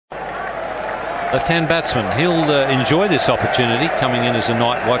Left-hand batsman. He'll enjoy this opportunity coming in as a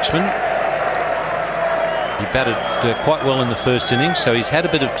night watchman. He batted quite well in the first innings, so he's had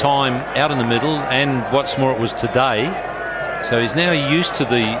a bit of time out in the middle, and what's more, it was today. So he's now used to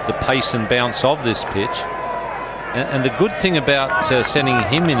the pace and bounce of this pitch. And the good thing about sending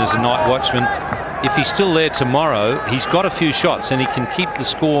him in as a night watchman, if he's still there tomorrow, he's got a few shots and he can keep the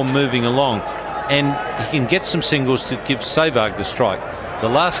score moving along. And he can get some singles to give Sehwag the strike. The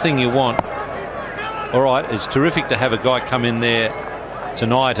last thing you want, all right, it's terrific to have a guy come in there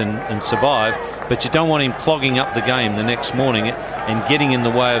tonight and survive, but you don't want him clogging up the game the next morning and getting in the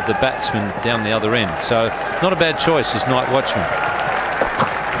way of the batsman down the other end. So not a bad choice as night watchman.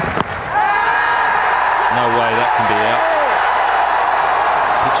 No way that can be out.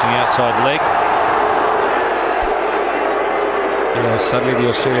 Pitching outside leg. Yeah, suddenly the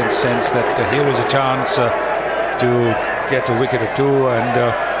Australians sense that here is a chance to get a wicket or two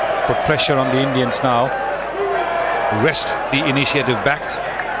and put pressure on the Indians now. Wrest the initiative back.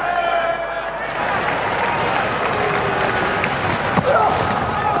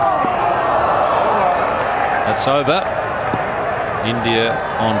 That's over. India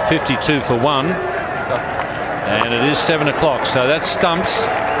on 52 for 1. And it is 7 o'clock, so that stumps.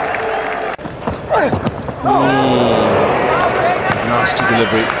 Nasty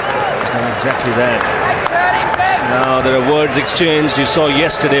delivery. He's done exactly that. Now there are words exchanged. You saw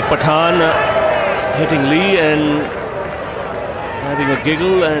yesterday Pathan hitting Lee and having a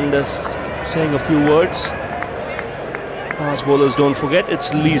giggle and saying a few words. Fast bowlers don't forget,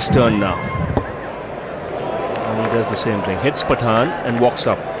 it's Lee's turn now. And he does the same thing. Hits Pathan and walks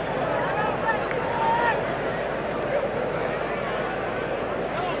up.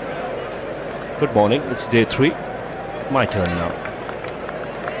 Good morning, it's day 3. My turn now.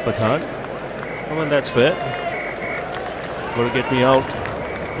 Pathan. Oh, well, that's fair. Got to get me out.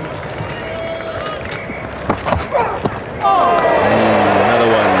 Another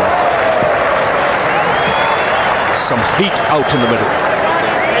one. Some heat out in the middle.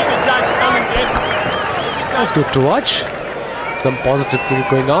 That's good to watch. Some positive thing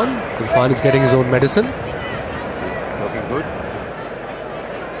going on. Irfan is getting his own medicine. Looking good.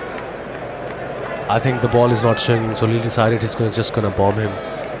 I think the ball is not showing, so Lee decided he's just going to bomb him.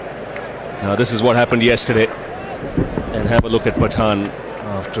 Now this is what happened yesterday. And have a look at Pathan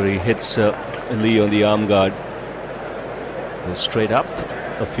after he hits Lee on the arm guard. Goes straight up.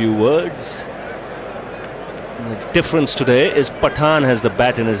 A few words. And the difference today is Pathan has the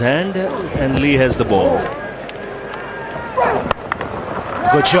bat in his hand and Lee has the ball.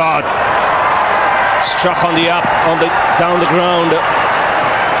 Good shot. Struck on the up, down the ground.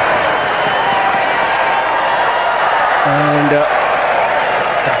 And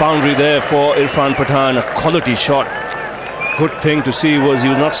a boundary there for Irfan Pathan. A quality shot. Good thing to see was he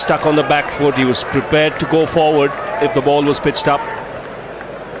was not stuck on the back foot. He was prepared to go forward if the ball was pitched up.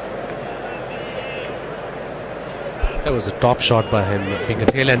 That was a top shot by him, being a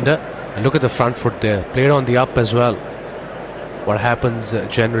tail ender. And look at the front foot there, played on the up as well. What happens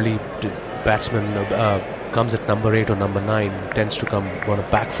generally, batsman comes at number 8 or number 9, tends to come on a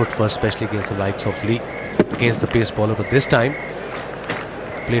back foot first, especially against the likes of Lee, against the pace bowler. But this time,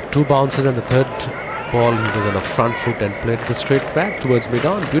 played 2 bounces, and the third ball he was on a front foot and played the straight back towards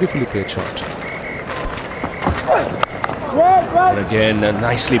mid-on. Beautifully played shot. And again,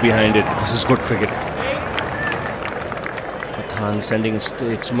 nicely behind it. This is good cricket. Pathan sending a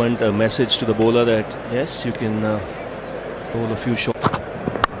statement, a message to the bowler that yes, you can bowl a few shots.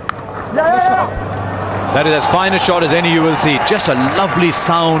 That is as fine a shot as any you will see. Just a lovely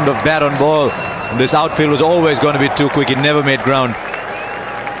sound of bat on ball. And this outfield was always going to be too quick. It never made ground.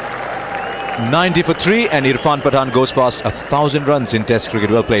 90 for 3, and Irfan Pathan goes past 1,000 runs in Test cricket.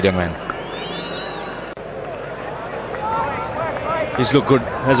 Well played, young man. He's looked good,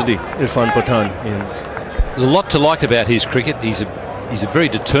 hasn't he, Irfan Pathan? Yeah. There's a lot to like about his cricket. He's a very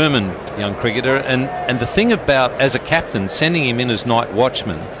determined young cricketer, and the thing about, as a captain, sending him in as night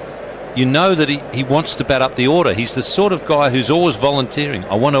watchman, you know that he wants to bat up the order. He's the sort of guy who's always volunteering.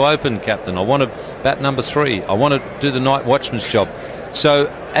 I want to open, captain. I want to bat number 3. I want to do the night watchman's job. So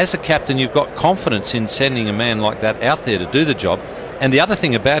as a captain, you've got confidence in sending a man like that out there to do the job. And the other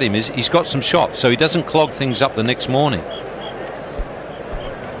thing about him is he's got some shots, so he doesn't clog things up the next morning.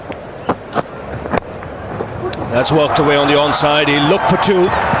 That's worked away on the onside. He'll look for 2 and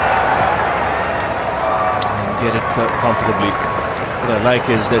get it comfortably. What I like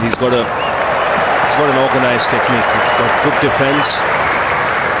is that he's got an organised technique. He's got good defence.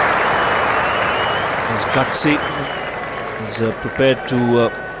 He's gutsy. He's prepared to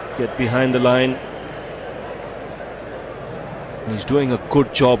get behind the line. He's doing a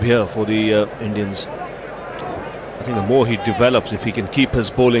good job here for the Indians. I think the more he develops, if he can keep his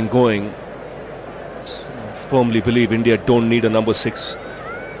bowling going, I firmly believe India don't need a number 6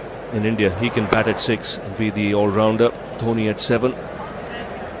 in India. He can bat at 6 and be the all-rounder. Dhoni at 7.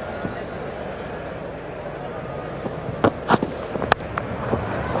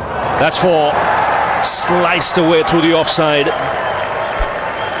 That's 4. Sliced away through the offside.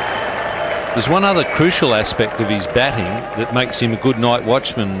 There's one other crucial aspect of his batting that makes him a good night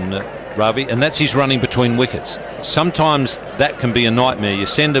watchman, Ravi, and that's his running between wickets. Sometimes that can be a nightmare. You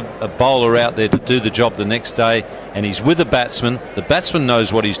send a bowler out there to do the job the next day, and he's with a batsman. The batsman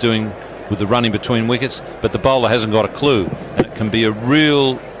knows what he's doing with the running between wickets, but the bowler hasn't got a clue, and it can be a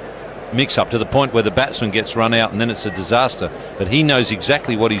real mix-up to the point where the batsman gets run out and then it's a disaster. But he knows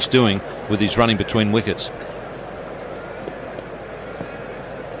exactly what he's doing with his running between wickets.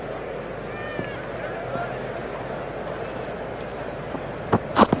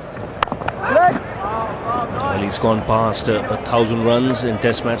 Well, he's gone past 1,000 runs in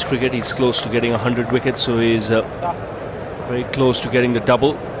Test match cricket. He's close to getting 100 wickets, so he's very close to getting the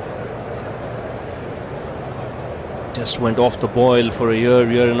double. Just went off the boil for a year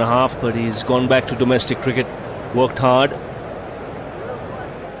and a half, but he's gone back to domestic cricket, worked hard.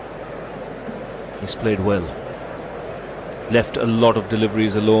 He's played well. Left a lot of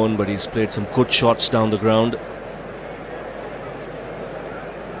deliveries alone, but he's played some good shots down the ground.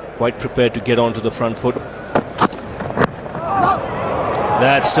 Quite prepared to get onto the front foot.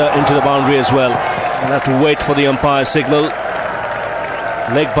 That's into the boundary as well. We'll have to wait for the umpire signal.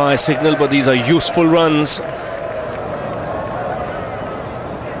 Leg by signal, but these are useful runs.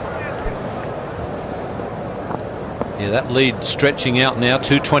 Yeah, that lead stretching out now,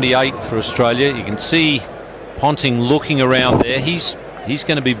 228 for Australia. You can see Ponting looking around there. He's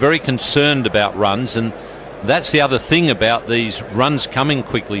going to be very concerned about runs, and that's the other thing about these runs coming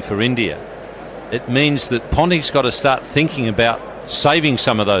quickly for India. It means that Ponting's got to start thinking about saving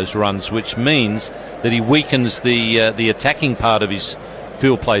some of those runs, which means that he weakens the attacking part of his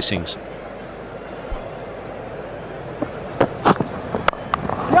field placings.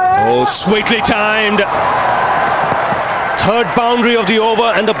 Oh, sweetly timed. Third boundary of the over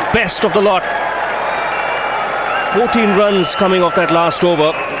and the best of the lot. 14 runs coming off that last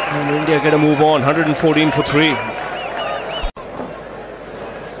over, and India get a move on. 114 for 3.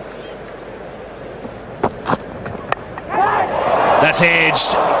 That's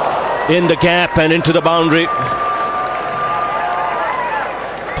edged in the gap and into the boundary.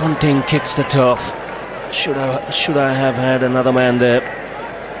 Ponting kicks the turf. Should I have had another man there?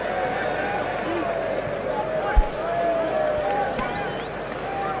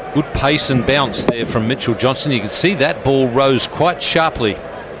 Good pace and bounce there from Mitchell Johnson. You can see that ball rose quite sharply.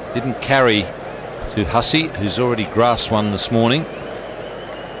 Didn't carry to Hussey, who's already grasped one this morning.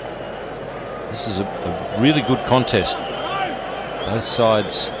 This is a really good contest. Both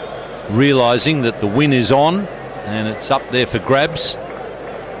sides realising that the win is on and it's up there for grabs.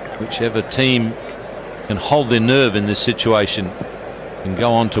 Whichever team can hold their nerve in this situation can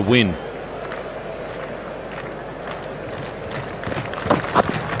go on to win.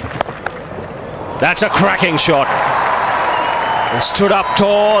 That's a cracking shot. He stood up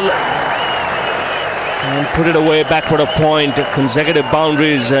tall and put it away backward a point. Consecutive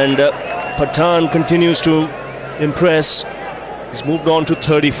boundaries, and Pathan continues to impress. He's moved on to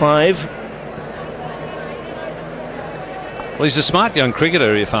 35. Well, he's a smart young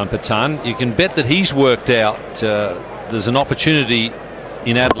cricketer, Irfan Pathan. You can bet that he's worked out there's an opportunity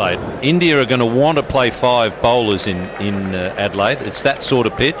in Adelaide. India are going to want to play 5 bowlers in Adelaide. It's that sort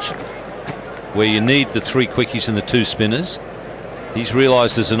of pitch where you need the 3 quickies and the 2 spinners. He's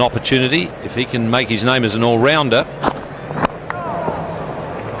realised there's an opportunity. If he can make his name as an all-rounder,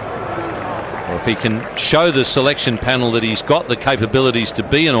 or if he can show the selection panel that he's got the capabilities to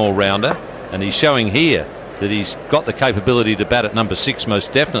be an all-rounder, and he's showing here that he's got the capability to bat at number 6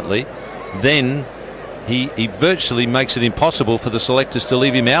 most definitely, then he virtually makes it impossible for the selectors to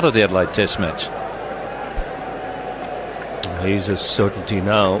leave him out of the Adelaide Test match. He's a certainty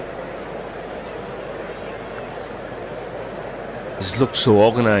now. He's looked so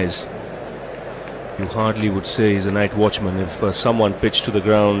organised. You hardly would say he's a night watchman. If someone pitched up at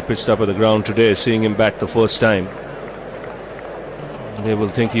the ground today, seeing him bat the first time, they will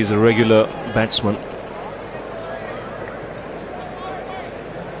think he's a regular batsman.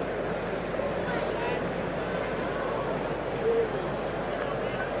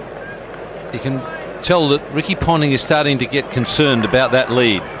 You can tell that Ricky Ponting is starting to get concerned about that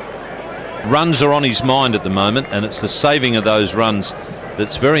lead. Runs are on his mind at the moment, and it's the saving of those runs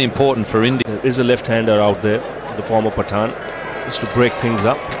that's very important for India. There is a left-hander out there, the former Pathan. just to break things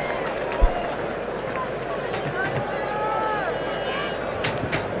up.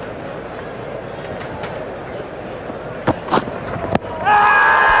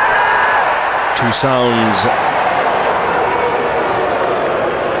 Two sounds.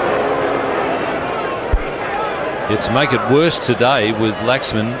 Yeah, to make it worse today with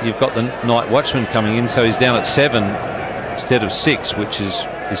Laxman, you've got the night watchman coming in, so he's down at 7 instead of 6, which is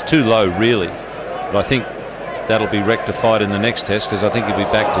too low really. But I think that'll be rectified in the next test, because I think he'll be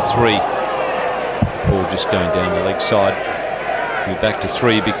back to 3. Ball just going down the leg side. He'll be back to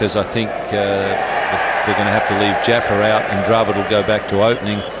 3 because I think they're going to have to leave Jaffa out, and Dravid will go back to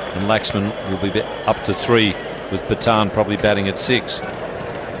opening, and Laxman will be up to 3 with Pathan probably batting at 6.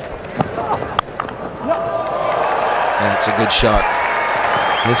 That's a good shot.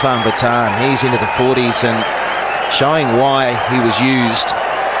 Irfan Pathan, he's into the 40s and showing why he was used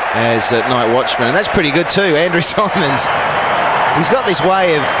as night watchman, and that's pretty good too. Andrew Simons, he's got this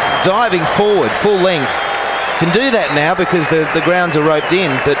way of diving forward full length. Can do that now because the grounds are roped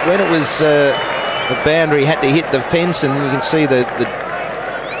in, but when it was the boundary had to hit the fence, and you can see the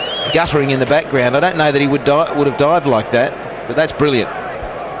guttering in the background, I don't know that he would have dived like that, but that's brilliant.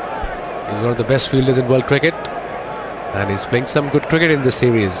 He's one of the best fielders in world cricket, and he's playing some good cricket in this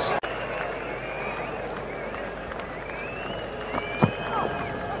series.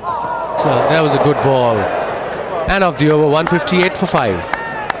 So that was a good ball. And of the over, 158 for 5.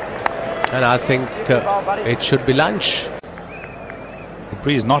 And I think it should be lunch. The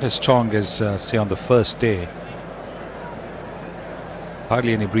breeze not as strong as say on the first day.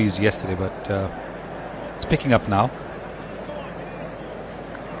 Hardly any breeze yesterday, but it's picking up now.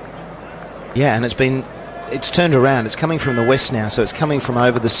 Yeah, and it's turned around. It's coming from the west now, so it's coming from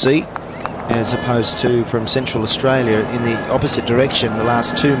over the sea as opposed to from Central Australia in the opposite direction the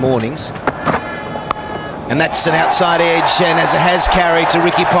last 2 mornings. And that's an outside edge, and as it has carried to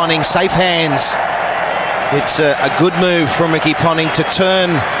Ricky Ponting, safe hands. It's a good move from Ricky Ponting to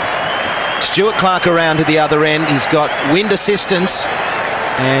turn Stuart Clark around to the other end. He's got wind assistance,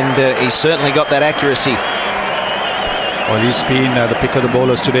 and he's certainly got that accuracy. Well, he's been the pick of the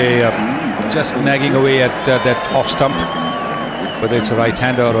bowlers today, just nagging away at that off stump, whether it's a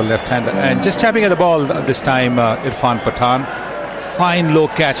right-hander or a left-hander, and just tapping at the ball this time. Irfan Pathan, fine low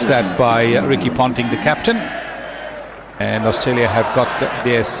catch that by Ricky Ponting, the captain, and Australia have got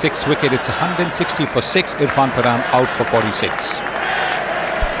their 6th wicket. It's 160 for 6. Irfan Pathan out for 46.